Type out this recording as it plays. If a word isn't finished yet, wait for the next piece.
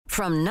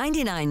From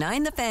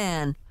 99.9 The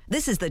Fan,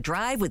 this is The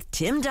Drive with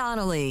Tim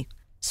Donnelly.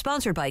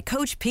 Sponsored by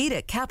Coach Pete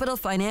at Capital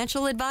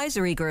Financial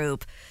Advisory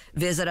Group.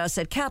 Visit us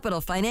at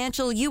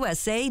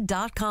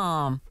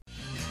capitalfinancialusa.com.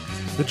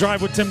 The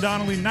Drive with Tim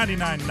Donnelly,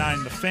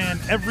 99.9 The Fan.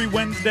 Every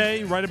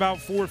Wednesday, right about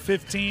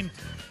 4:15,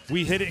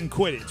 we hit it and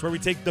quit it. It's where we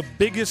take the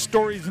biggest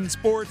stories in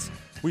sports,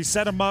 we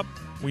set them up,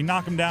 we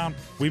knock them down,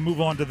 we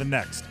move on to the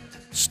next.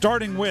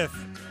 Starting with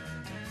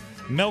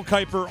Mel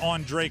Kiper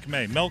on Drake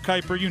Maye. Mel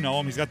Kiper, you know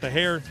him. He's got the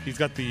hair. He's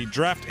got the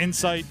draft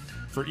insight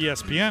for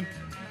ESPN.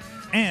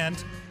 And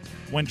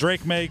when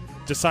Drake Maye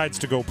decides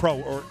to go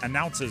pro or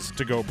announces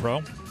to go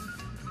pro,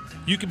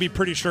 you can be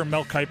pretty sure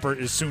Mel Kiper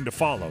is soon to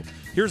follow.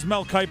 Here's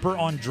Mel Kiper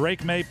on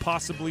Drake Maye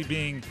possibly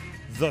being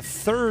the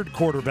third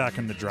quarterback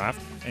in the draft.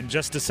 And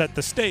just to set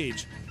the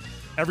stage,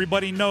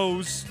 everybody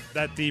knows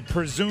that the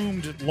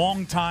presumed,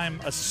 long-time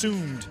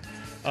assumed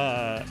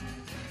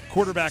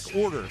quarterback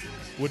order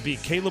would be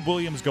Caleb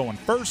Williams going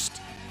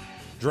first,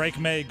 Drake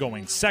Maye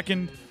going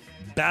second,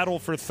 battle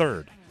for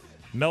third.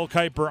 Mel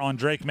Kiper on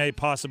Drake Maye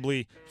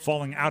possibly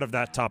falling out of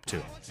that top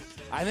two.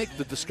 I think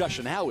the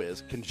discussion now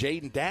is, can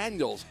Jaden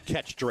Daniels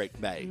catch Drake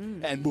Maye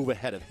and move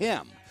ahead of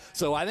him?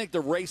 So I think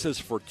the race is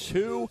for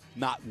two,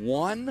 not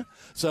one,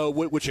 so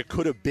which it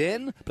could have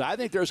been. But I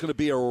think there's going to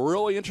be a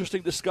really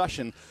interesting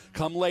discussion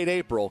come late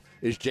April.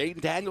 Is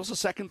Jaden Daniels the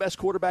second-best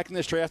quarterback in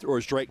this draft, or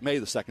is Drake Maye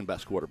the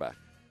second-best quarterback?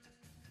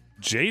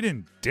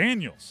 Jaden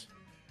Daniels,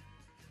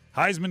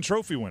 Heisman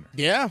Trophy winner.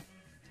 Yeah.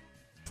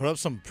 Put up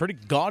some pretty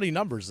gaudy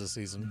numbers this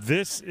season.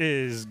 This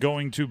is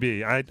going to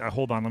be. I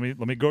hold on.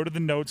 Let me go to the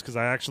notes because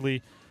I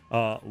actually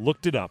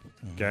looked it up.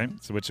 Okay,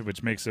 so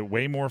which makes it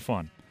way more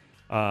fun.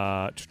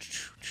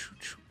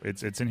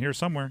 It's in here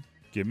somewhere.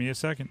 Give me a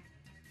second.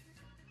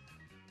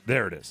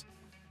 There it is.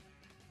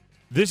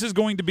 This is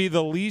going to be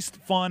the least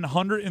fun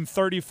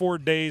 134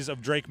 days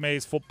of Drake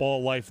Maye's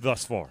football life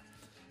thus far.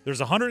 There's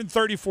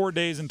 134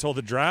 days until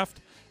the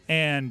draft,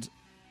 and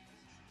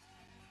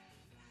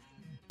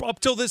up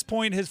till this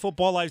point, his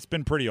football life's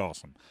been pretty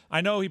awesome.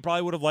 I know he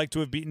probably would have liked to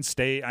have beaten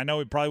State. I know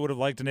he probably would have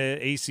liked an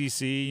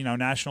ACC,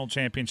 national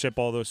championship,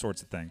 all those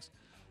sorts of things.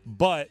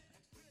 But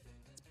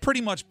it's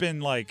pretty much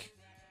been like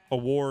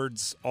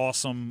awards,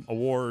 awesome,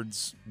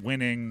 awards,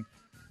 winning,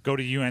 go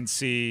to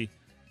UNC,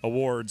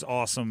 awards,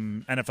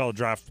 awesome, NFL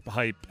draft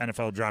hype,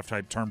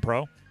 turn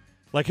pro.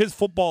 Like, his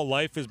football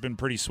life has been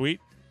pretty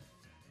sweet.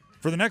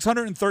 For the next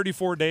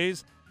 134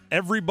 days,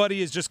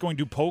 everybody is just going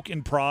to poke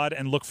and prod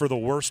and look for the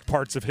worst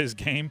parts of his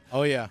game.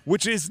 Oh, yeah.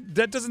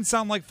 That doesn't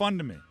sound like fun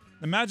to me.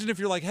 Imagine if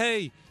you're like,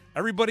 hey,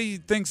 everybody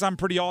thinks I'm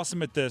pretty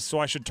awesome at this, so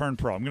I should turn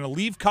pro. I'm going to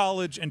leave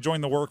college and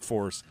join the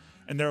workforce.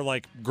 And they're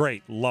like,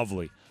 great,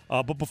 lovely.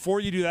 But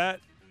before you do that,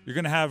 you're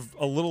going to have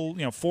a little,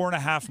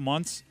 4.5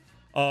 months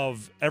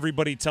of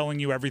everybody telling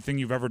you everything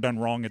you've ever done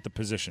wrong at the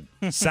position.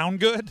 Sound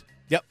good?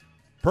 Yep.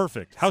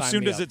 Perfect. How Sign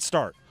soon me does up. it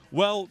start?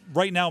 Well,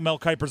 right now, Mel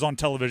Kiper's on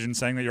television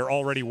saying that you're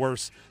already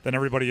worse than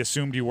everybody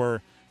assumed you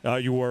were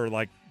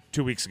like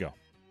 2 weeks ago.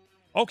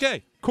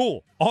 Okay,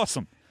 cool,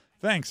 awesome,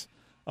 thanks.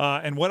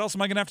 And what else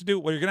am I going to have to do?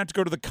 Well, you're going to have to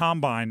go to the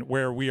combine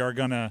where we are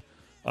going to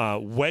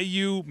weigh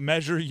you,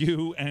 measure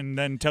you, and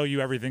then tell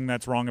you everything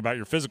that's wrong about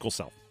your physical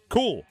self.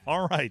 Cool,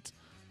 all right.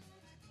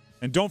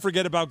 And don't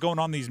forget about going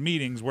on these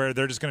meetings where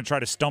they're just going to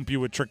try to stump you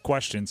with trick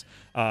questions.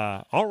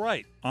 All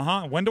right,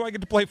 when do I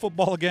get to play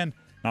football again?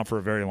 Not for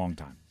a very long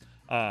time.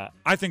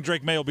 I think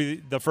Drake Maye will be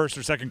the first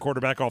or second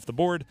quarterback off the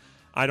board.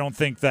 I don't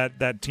think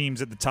that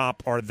teams at the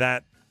top are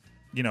that,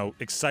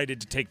 excited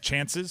to take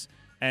chances,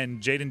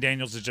 and Jaden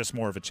Daniels is just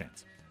more of a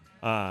chance.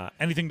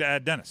 Anything to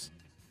add, Dennis?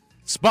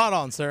 Spot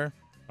on, sir.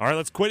 All right,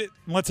 let's quit it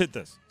and let's hit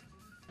this.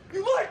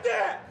 You like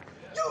that?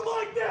 You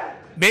like that?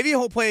 Maybe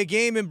he'll play a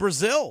game in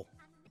Brazil.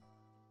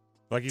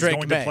 Like he's Drake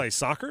going Maye. to play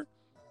soccer?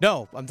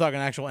 No, I'm talking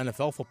actual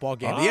NFL football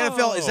game. The Oh.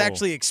 NFL is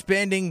actually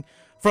expanding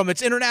from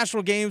its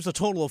international games, a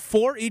total of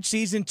 4 each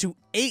season, to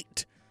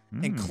 8,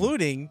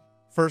 including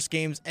first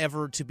games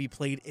ever to be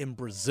played in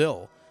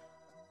Brazil,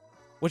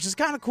 which is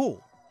kind of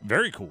cool.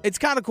 Very cool. It's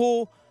kind of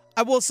cool.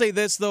 I will say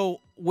this,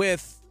 though,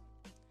 it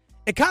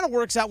kind of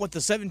works out with the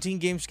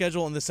 17-game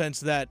schedule in the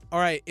sense that, all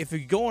right, if you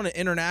go on an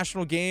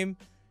international game,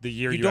 the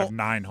year you have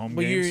 9 home games.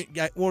 The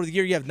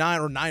year you have 9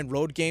 or 9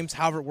 road games,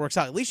 however it works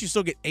out, at least you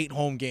still get 8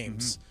 home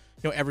games,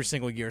 every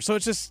single year. So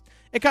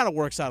it kind of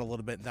works out a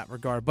little bit in that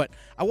regard. But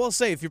I will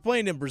say, if you're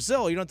playing in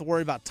Brazil, you don't have to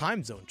worry about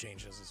time zone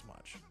changes as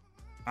much.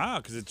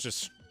 Because it's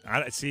just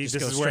this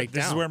goes is straight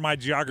this is down. where my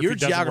geography Your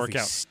doesn't geography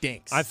work out.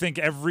 stinks. I think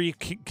every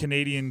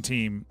Canadian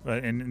team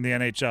in the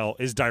NHL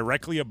is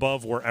directly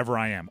above wherever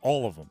I am.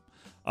 All of them.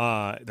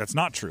 That's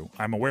not true.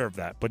 I'm aware of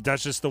that, but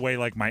that's just the way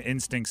my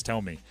instincts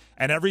tell me.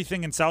 And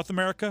everything in South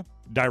America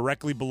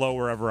directly below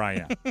wherever I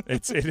am.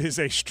 It is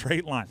a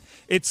straight line.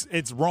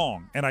 It's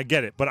wrong, and I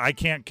get it, but I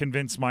can't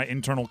convince my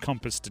internal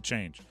compass to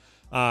change.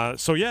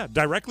 So yeah,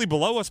 directly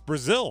below us,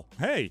 Brazil.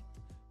 Hey,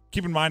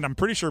 keep in mind, I'm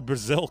pretty sure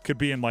Brazil could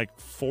be in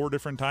 4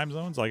 different time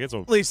zones. It's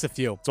at least a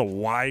few. It's a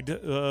wide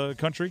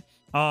country.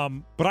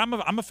 But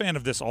I'm a fan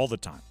of this all the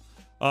time.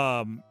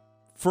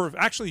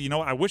 Actually,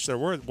 I wish there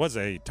was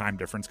a time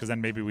difference because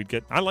then maybe we'd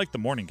get. I like the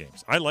morning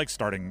games. I like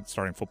starting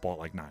football at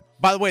like 9.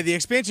 By the way, the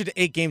expansion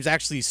to 8 games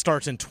actually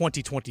starts in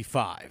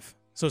 2025.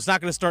 So it's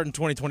not going to start in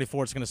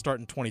 2024. It's going to start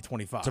in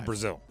 2025. To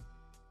Brazil.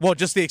 Well,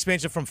 just the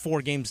expansion from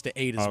 4 games to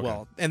 8 as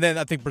well. And then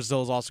I think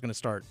Brazil is also going to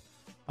start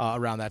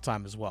around that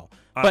time as well.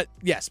 But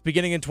yes,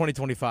 beginning in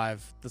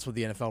 2025, that's what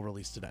the NFL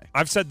released today.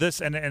 I've said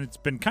this, and it's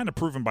been kind of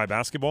proven by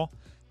basketball.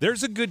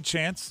 There's a good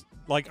chance.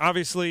 Like,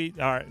 obviously,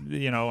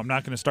 I'm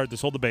not going to start this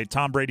whole debate.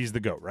 Tom Brady's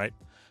the GOAT, right?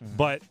 Mm-hmm.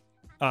 But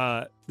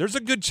there's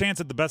a good chance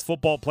that the best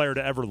football player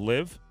to ever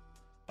live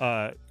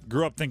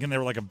grew up thinking they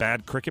were like a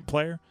bad cricket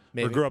player.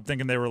 Maybe. Or grew up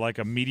thinking they were like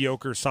a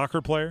mediocre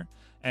soccer player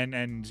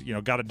and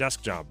got a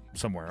desk job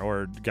somewhere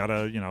or got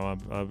a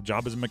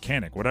job as a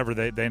mechanic, whatever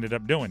they ended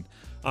up doing.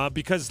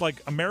 Because,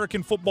 like,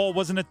 American football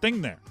wasn't a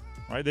thing there,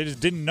 right? They just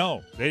didn't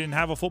know. They didn't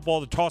have a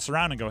football to toss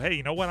around and go, hey,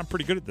 you know what? I'm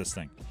pretty good at this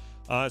thing.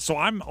 So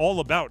I'm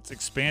all about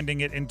expanding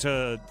it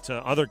into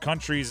other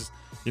countries.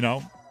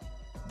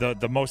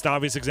 The most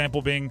obvious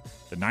example being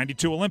the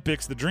 92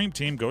 Olympics. The Dream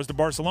Team goes to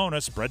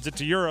Barcelona, spreads it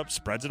to Europe,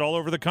 spreads it all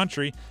over the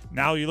country.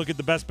 Now you look at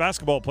the best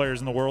basketball players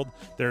in the world.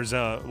 There's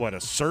a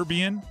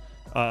Serbian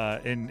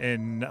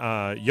in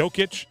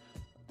Jokic,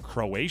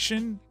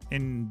 Croatian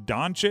in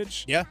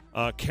Doncic,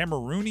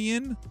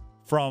 Cameroonian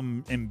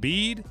from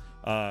Embiid,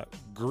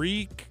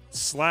 Greek /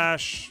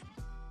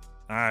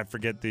 I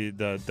forget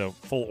the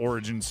full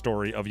origin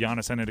story of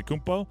Giannis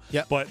Antetokounmpo.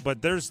 Yep.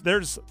 But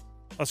there's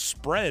a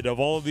spread of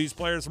all of these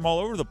players from all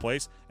over the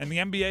place, and the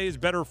NBA is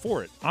better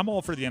for it. I'm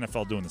all for the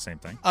NFL doing the same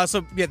thing.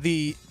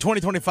 The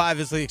 2025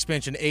 is the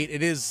expansion 8.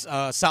 It is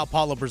Sao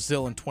Paulo,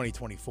 Brazil in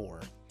 2024.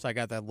 So I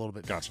got that a little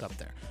bit mixed up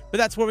there. But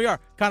that's where we are.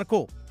 Kind of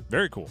cool.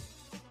 Very cool.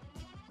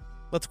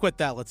 Let's quit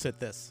that. Let's hit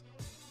this.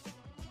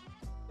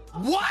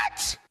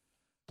 What?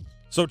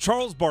 So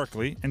Charles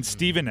Barkley and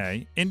Stephen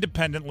A.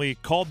 independently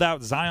called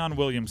out Zion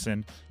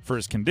Williamson for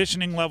his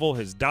conditioning level,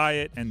 his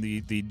diet, and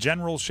the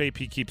general shape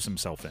he keeps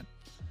himself in.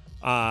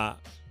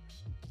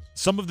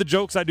 Some of the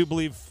jokes I do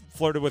believe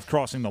flirted with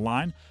crossing the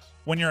line.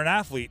 When you're an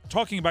athlete,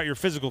 talking about your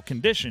physical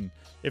condition,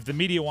 if the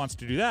media wants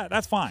to do that,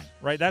 that's fine,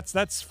 right?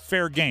 That's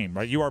fair game,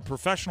 right? You are a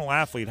professional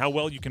athlete. How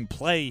well you can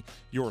play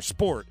your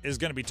sport is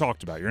going to be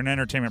talked about. You're an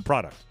entertainment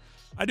product.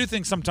 I do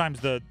think sometimes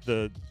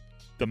the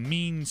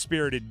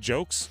mean-spirited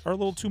jokes are a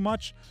little too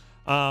much.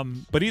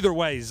 But either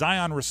way,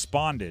 Zion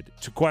responded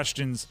to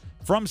questions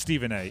from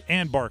Stephen A.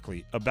 and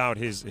Barkley about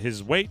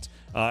his weight,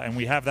 and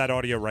we have that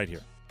audio right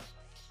here.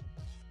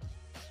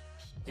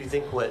 Do you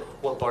think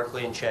what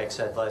Barkley and Shaq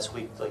said last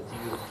week, do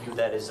you view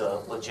that as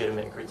a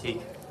legitimate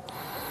critique?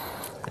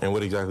 And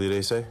what exactly did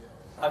they say?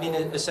 I mean,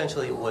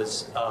 essentially it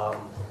was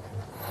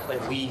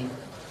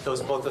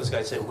both those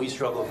guys said we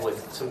struggled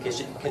with some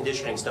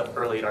conditioning stuff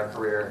early in our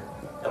career,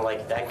 and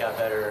that got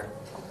better,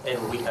 and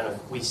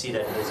we see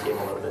that in his game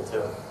a little bit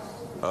too.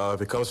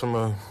 If it comes from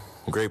a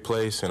great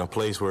place and a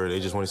place where they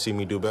just want to see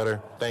me do better,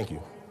 thank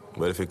you.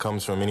 But if it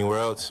comes from anywhere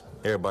else,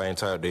 everybody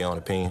entitled to their own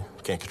opinion.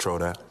 Can't control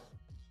that.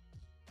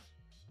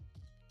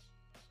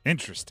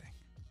 Interesting.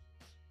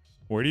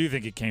 Where do you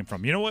think it came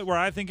from? You know where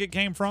I think it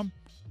came from?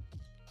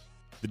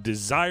 The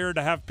desire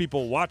to have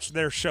people watch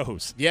their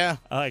shows. Yeah.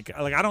 I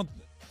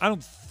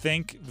don't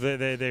think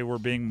that they were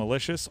being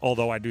malicious,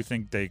 although I do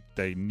think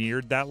they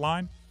neared that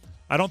line.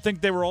 I don't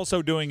think they were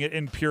also doing it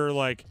in pure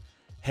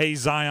hey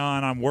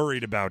Zion, I'm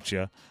worried about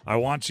you. I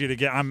want you to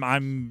get.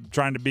 I'm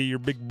trying to be your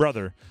big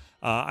brother.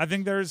 I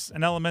think there's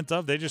an element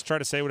of they just try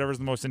to say whatever's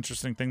the most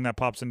interesting thing that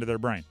pops into their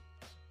brain.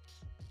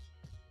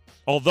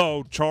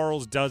 Although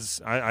Charles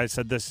does, I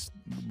said this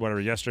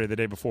yesterday, the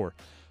day before.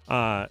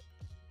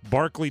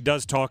 Barkley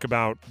does talk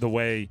about the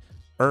way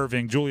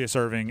Julius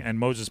Erving, and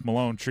Moses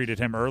Malone treated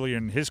him earlier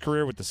in his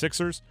career with the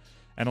Sixers,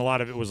 and a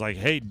lot of it was like,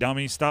 "Hey,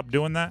 dummy, stop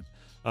doing that.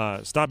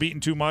 Stop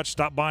eating too much.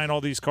 Stop buying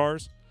all these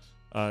cars."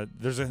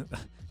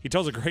 He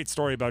tells a great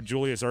story about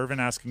Julius Erving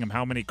asking him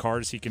how many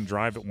cars he can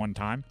drive at one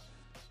time,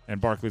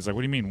 and Barkley's like,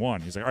 "What do you mean one?"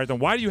 He's like, "All right, then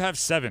why do you have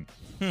 7?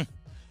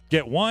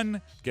 Get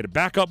one, get a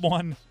backup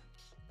one."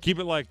 Keep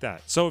it like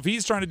that. So if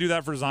he's trying to do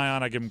that for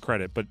Zion, I give him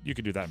credit, but you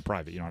could do that in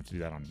private. You don't have to do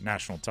that on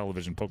national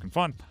television poking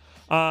fun.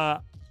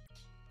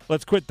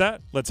 Let's quit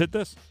that. Let's hit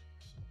this.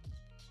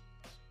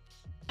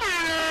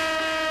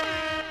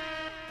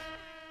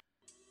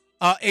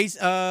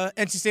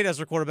 NC State has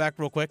their quarterback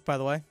real quick, by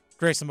the way.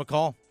 Grayson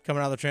McCall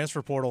coming out of the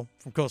transfer portal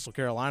from Coastal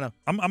Carolina.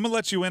 I'm going to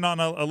let you in on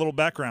a little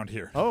background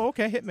here. Oh,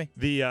 okay. Hit me.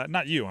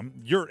 Not you.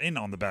 You're in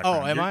on the background.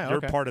 Oh, am I? You're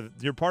okay.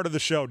 You're part of the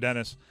show,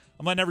 Dennis.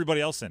 I'm letting everybody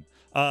else in.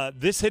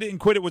 This Hit It and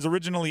Quit It was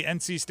originally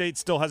NC State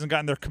still hasn't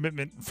gotten their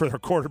commitment for their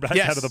quarterback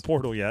out of the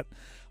portal yet.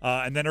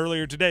 And then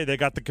earlier today, they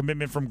got the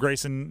commitment from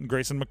Grayson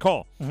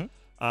McCall.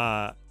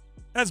 Mm-hmm.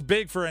 That's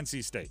big for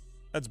NC State.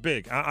 That's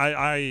big.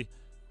 I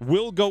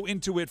will go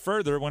into it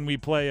further when we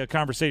play a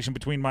conversation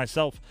between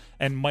myself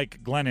and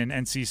Mike Glennon,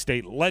 NC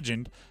State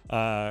legend,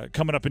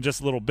 coming up in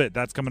just a little bit.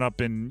 That's coming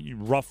up in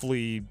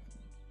roughly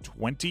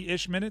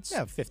 20-ish minutes.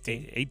 Yeah,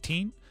 15.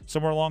 18.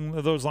 Somewhere along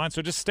those lines.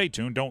 So just stay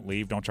tuned. Don't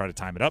leave. Don't try to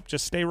time it up.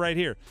 Just stay right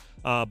here.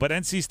 But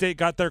NC State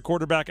got their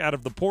quarterback out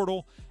of the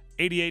portal,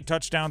 88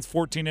 touchdowns,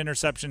 14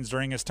 interceptions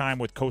during his time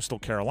with Coastal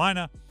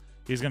Carolina.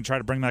 He's going to try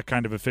to bring that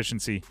kind of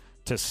efficiency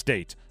to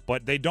State.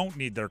 But they don't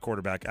need their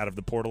quarterback out of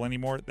the portal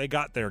anymore. They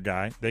got their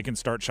guy. They can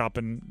start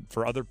shopping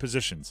for other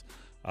positions.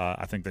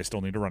 I think they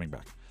still need a running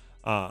back.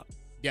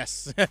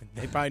 Yes,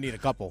 they probably need a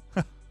couple.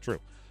 True.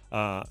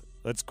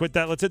 Let's quit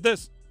that. Let's hit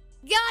this.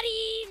 Got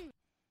him!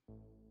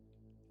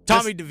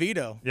 Tommy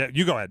DeVito. Yeah,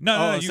 you go ahead.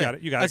 No, you got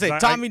it. You got it. I say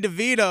Tommy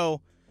DeVito,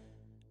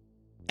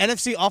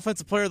 NFC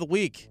Offensive Player of the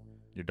Week.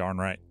 You're darn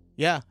right.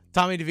 Yeah,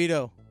 Tommy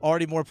DeVito,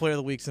 already more Player of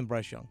the Week than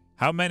Bryce Young.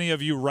 How many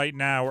of you right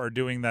now are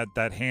doing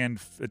that hand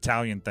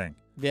Italian thing?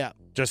 Yeah.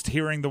 Just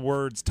hearing the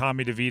words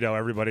Tommy DeVito,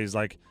 everybody's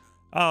like,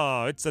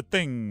 oh, it's a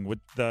thing with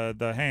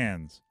the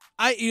hands.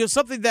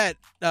 Something that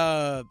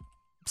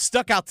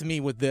stuck out to me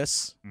with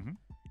this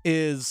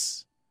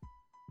is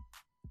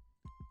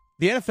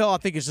the NFL, I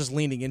think, is just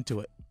leaning into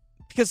it.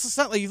 Because it's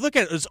not like you look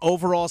at his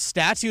overall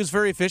stats, he was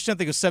very efficient. I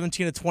think it was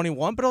 17 to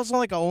 21, but it was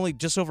only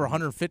just over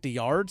 150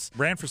 yards.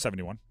 Ran for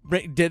 71.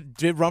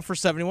 Did run for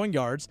 71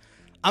 yards.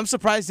 I'm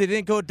surprised they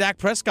didn't go with Dak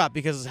Prescott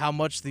because of how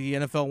much the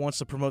NFL wants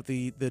to promote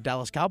the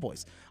Dallas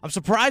Cowboys. I'm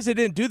surprised they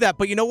didn't do that,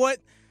 but you know what?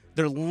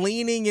 They're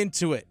leaning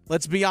into it.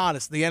 Let's be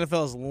honest. The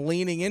NFL is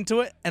leaning into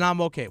it, and I'm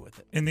okay with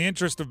it. In the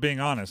interest of being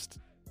honest,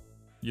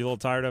 you a little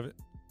tired of it?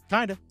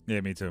 Kind of.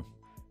 Yeah, me too.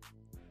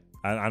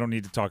 I don't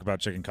need to talk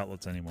about chicken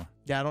cutlets anymore.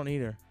 Yeah, I don't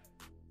either.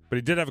 But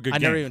he did have a good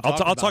game. Never even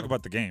I'll talk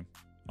about the game.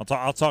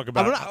 I'll talk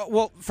about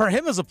well, for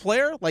him as a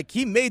player,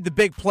 he made the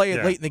big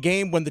play late in the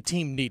game when the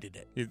team needed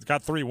it. He's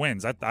got 3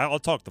 wins. I'll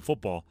talk the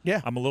football. Yeah.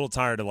 I'm a little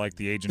tired of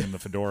the agent in the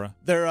fedora.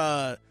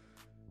 They're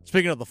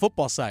speaking of the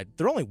football side,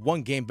 they're only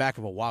 1 game back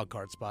of a wild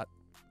card spot.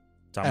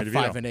 Tommy at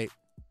DeVito. 5-8.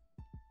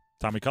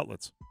 Tommy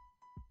Cutlets.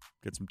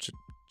 Get some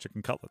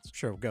chicken cutlets.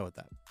 Sure, we'll go with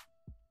that.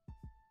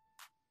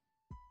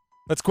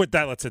 Let's quit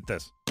that. Let's hit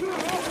this.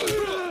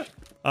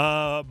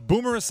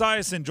 Boomer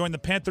Esiason joined the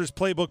Panthers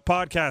Playbook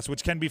podcast,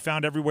 which can be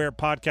found everywhere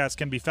podcasts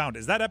can be found.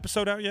 Is that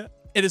episode out yet?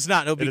 It is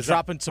not. It'll be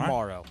dropping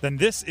tomorrow. Right. Then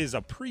this is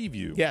a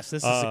preview. Yes,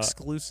 this is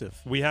exclusive.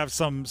 We have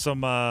some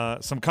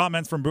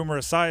comments from Boomer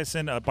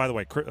Esiason. By the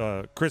way,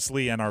 Chris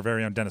Lee and our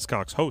very own Dennis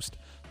Cox host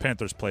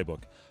Panthers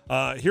Playbook.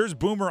 Here's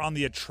Boomer on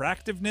the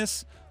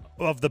attractiveness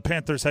of the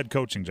Panthers head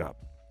coaching job.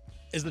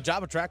 Is the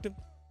job attractive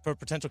for a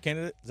potential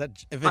candidate? Is that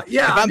if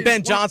I'm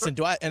Ben Johnson,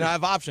 I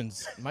have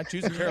options? Am I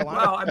choosing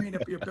Carolina? Well,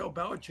 if you're Bill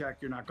Belichick,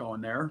 you're not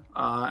going there.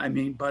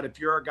 But if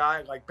you're a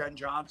guy like Ben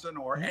Johnson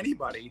or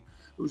anybody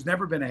who's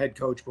never been a head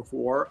coach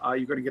before,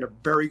 you're going to get a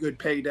very good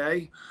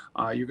payday.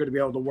 You're going to be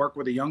able to work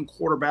with a young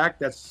quarterback.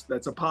 That's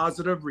a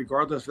positive,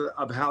 regardless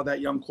of how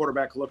that young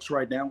quarterback looks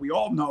right now. We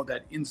all know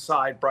that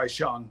inside Bryce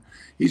Young,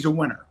 he's a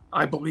winner.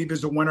 I believe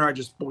he's a winner. I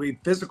just believe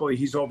physically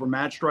he's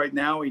overmatched right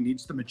now. He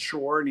needs to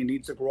mature and he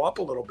needs to grow up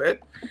a little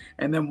bit.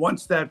 And then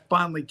once that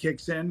finally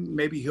kicks in,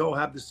 maybe he'll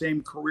have the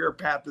same career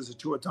path as a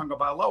Tua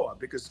Tagovailoa,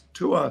 because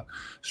Tua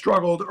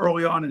struggled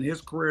early on in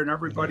his career and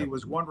everybody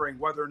was wondering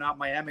whether or not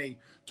Miami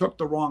took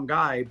the wrong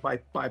guy by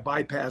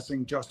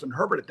bypassing Justin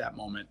Herbert at that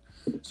moment.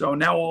 So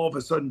now all of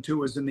a sudden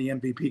Tua is in the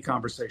MVP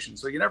conversation.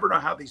 So you never know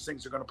how these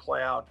things are going to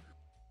play out.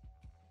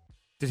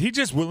 Did he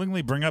just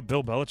willingly bring up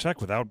Bill Belichick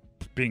without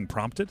being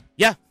prompted?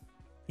 Yeah.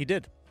 He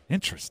did.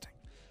 Interesting.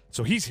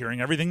 So he's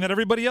hearing everything that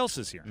everybody else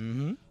is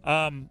hearing.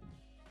 Mm-hmm.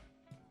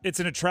 It's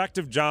an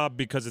attractive job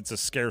because it's a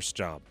scarce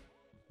job,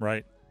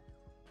 right?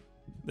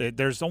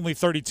 There's only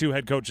 32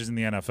 head coaches in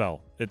the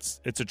NFL.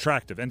 It's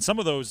attractive. And some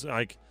of those,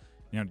 do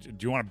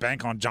you want to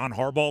bank on John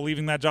Harbaugh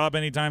leaving that job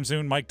anytime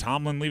soon? Mike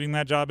Tomlin leaving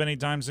that job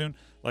anytime soon?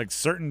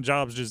 Certain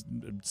jobs, just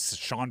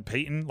Sean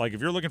Payton.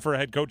 If you're looking for a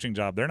head coaching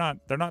job, they're not.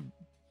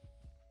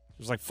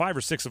 There's 5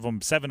 or 6 of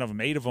them, 7 of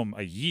them, 8 of them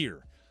a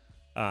year.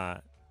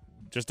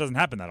 Just doesn't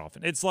happen that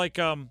often. It's like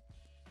this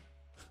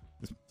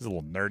is a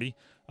little nerdy.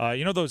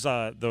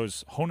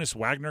 Those Honus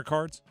Wagner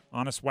cards?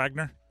 Honus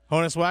Wagner?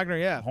 Honus Wagner,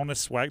 yeah.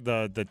 Honus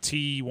Wagner, the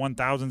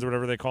T1000s or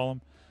whatever they call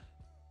them.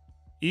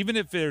 Even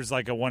if there's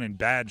a one in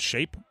bad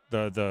shape,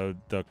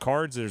 the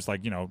cards, there's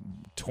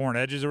torn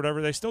edges or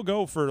whatever, they still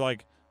go for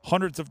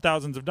hundreds of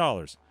thousands of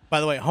dollars. By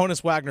the way,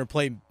 Honus Wagner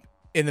played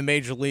in the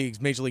major leagues,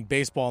 Major League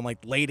Baseball in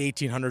late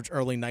 1800s,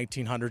 early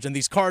 1900s. And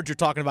these cards you're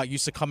talking about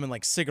used to come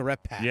in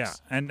cigarette packs. Yeah,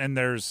 and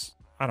there's,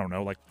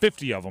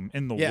 50 of them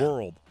in the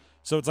world.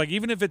 So it's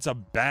even if it's a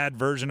bad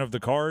version of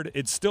the card,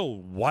 it's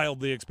still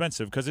wildly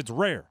expensive because it's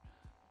rare.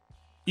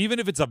 Even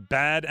if it's a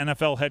bad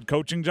NFL head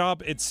coaching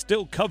job, it's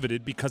still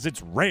coveted because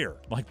it's rare.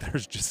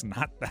 There's just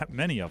not that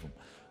many of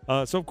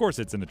them. So, of course,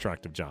 it's an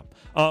attractive job.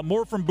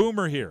 More from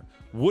Boomer here.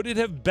 Would it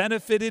have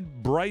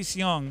benefited Bryce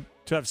Young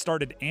to have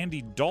started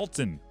Andy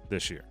Dalton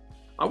this year?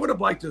 I would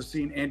have liked to have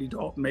seen Andy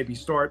Dalton maybe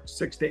start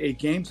 6 to 8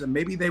 games, and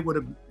maybe they would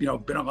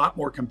have, been a lot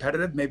more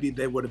competitive. Maybe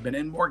they would have been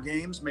in more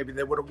games. Maybe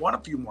they would have won a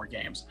few more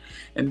games.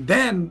 And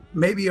then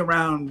maybe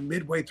around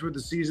midway through the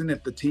season,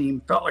 if the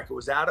team felt like it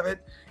was out of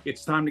it,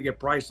 it's time to get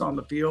Bryce on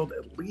the field.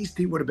 At least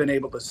he would have been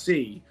able to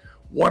see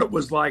what it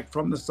was like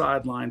from the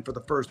sideline for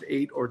the first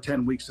 8 or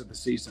 10 weeks of the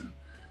season.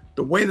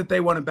 The way that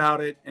they went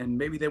about it, and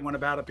maybe they went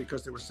about it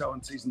because they were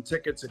selling season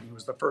tickets and he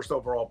was the first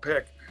overall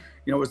pick,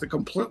 You know, it was the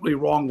completely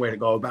wrong way to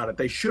go about it.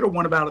 They should have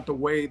went about it the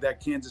way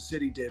that Kansas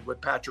City did with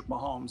Patrick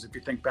Mahomes. If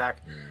you think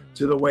back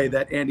to the way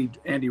that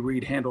Andy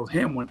Reid handled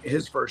him when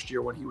his first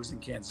year when he was in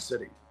Kansas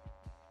City.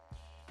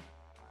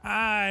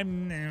 I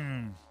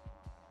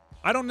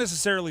don't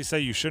necessarily say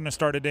you shouldn't have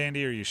started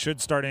Andy or you should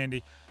start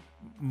Andy.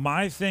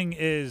 My thing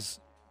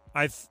is,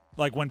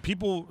 like when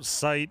people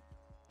cite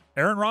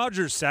Aaron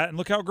Rodgers sat and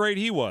look how great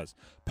he was.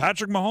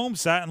 Patrick Mahomes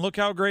sat and look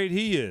how great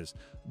he is.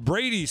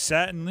 Brady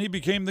sat and he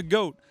became the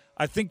GOAT.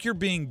 I think you're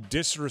being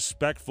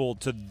disrespectful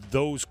to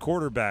those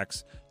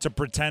quarterbacks to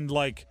pretend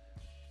like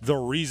the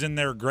reason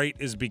they're great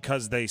is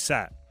because they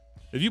sat.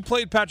 If you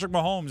played Patrick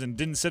Mahomes and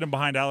didn't sit him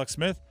behind Alex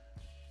Smith,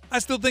 I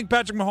still think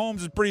Patrick Mahomes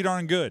is pretty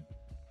darn good.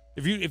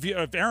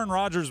 If Aaron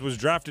Rodgers was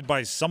drafted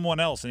by someone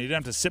else and he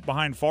didn't have to sit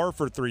behind Favre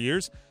for 3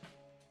 years,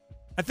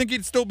 I think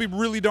he'd still be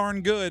really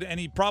darn good, and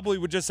he probably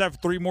would just have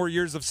 3 more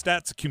years of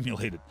stats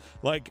accumulated.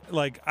 Like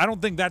I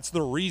don't think that's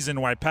the reason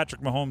why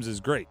Patrick Mahomes is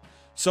great.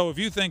 So if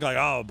you think like,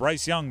 oh,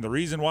 Bryce Young, the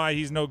reason why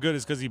he's no good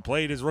is because he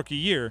played his rookie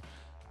year,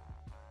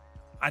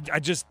 I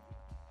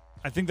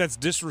think that's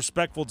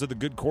disrespectful to the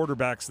good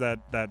quarterbacks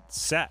that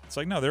sat. It's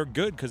like, no, they're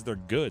good because they're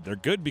good. They're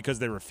good because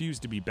they refuse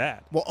to be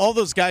bad. Well, all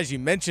those guys you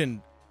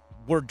mentioned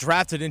were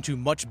drafted into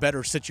much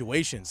better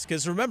situations.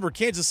 Because remember,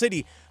 Kansas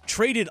City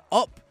traded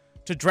up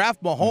to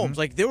draft Mahomes.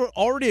 Like, they were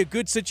already a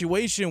good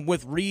situation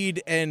with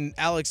Reid and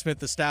Alex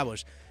Smith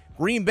established.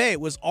 Green Bay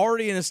was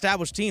already an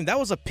established team. That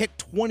was a pick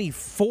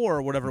 24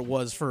 or whatever it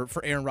was for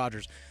Aaron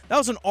Rodgers. That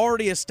was an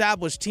already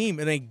established team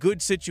in a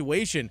good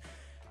situation.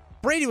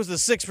 Brady was the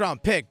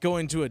 6th-round pick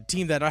going to a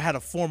team that had a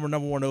former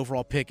number 1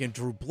 overall pick in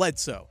Drew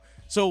Bledsoe.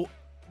 So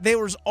there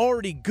was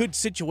already good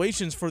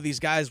situations for these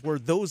guys where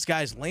those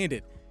guys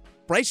landed.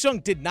 Bryce Young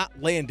did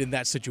not land in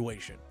that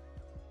situation.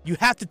 You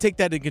have to take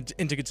that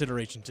into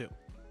consideration too.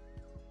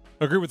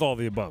 Agree with all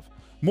the above.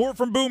 More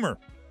from Boomer.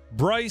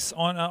 Bryce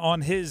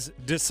on his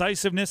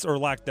decisiveness or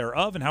lack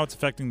thereof and how it's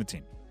affecting the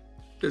team.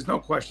 There's no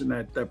question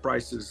that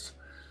Bryce is,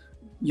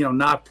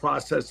 not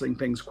processing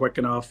things quick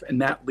enough,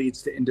 and that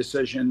leads to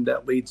indecision.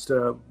 That leads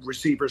to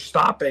receivers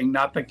stopping,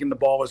 not thinking the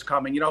ball is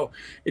coming.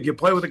 If you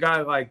play with a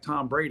guy like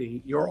Tom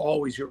Brady, your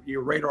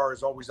radar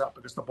is always up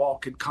because the ball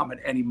could come at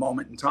any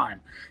moment in time.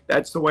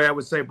 That's the way I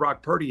would say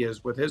Brock Purdy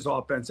is with his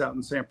offense out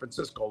in San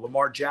Francisco.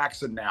 Lamar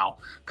Jackson now,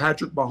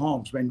 Patrick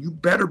Mahomes, man, you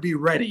better be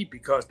ready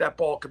because that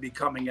ball could be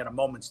coming at a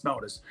moment's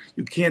notice.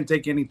 You can't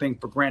take anything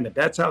for granted.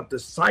 That's how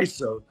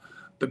decisive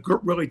the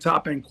really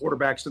top-end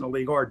quarterbacks in the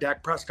league are.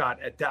 Dak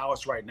Prescott at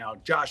Dallas right now,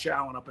 Josh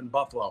Allen up in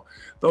Buffalo.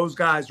 Those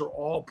guys are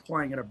all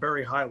playing at a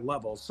very high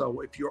level.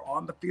 So if you're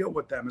on the field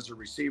with them as a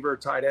receiver,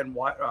 tight end,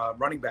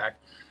 running back,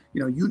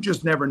 you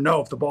just never know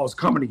if the ball is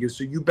coming to you.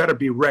 So you better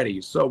be ready.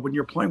 So when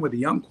you're playing with a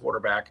young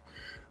quarterback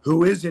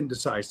who is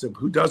indecisive,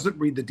 who doesn't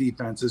read the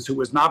defenses,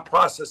 who is not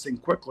processing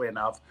quickly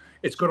enough,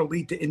 it's going to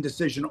lead to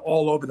indecision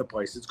all over the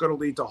place. It's going to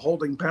lead to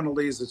holding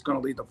penalties. It's going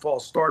to lead to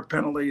false start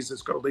penalties.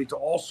 It's going to lead to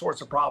all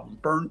sorts of problems,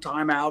 burn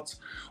timeouts.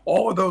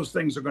 All of those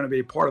things are going to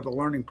be a part of the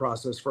learning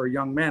process for a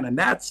young man. And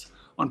that's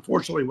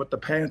unfortunately what the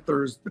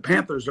Panthers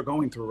are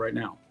going through right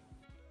now.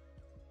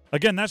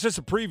 Again, that's just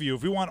a preview.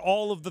 If we want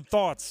all of the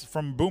thoughts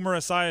from Boomer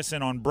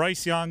Esiason on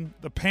Bryce Young,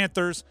 the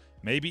Panthers,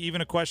 maybe even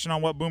a question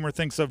on what Boomer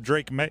thinks of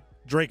Drake May,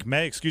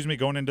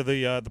 going into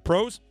the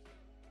pros,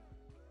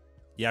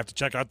 you have to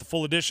check out the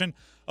full edition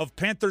of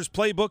Panthers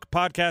Playbook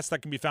podcast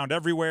that can be found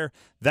everywhere.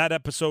 That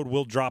episode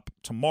will drop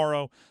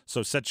tomorrow,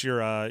 so set your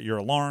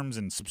alarms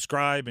and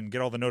subscribe and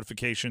get all the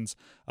notifications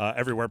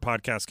everywhere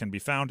podcasts can be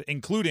found,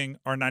 including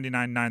our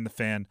 99.9 The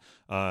Fan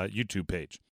YouTube page.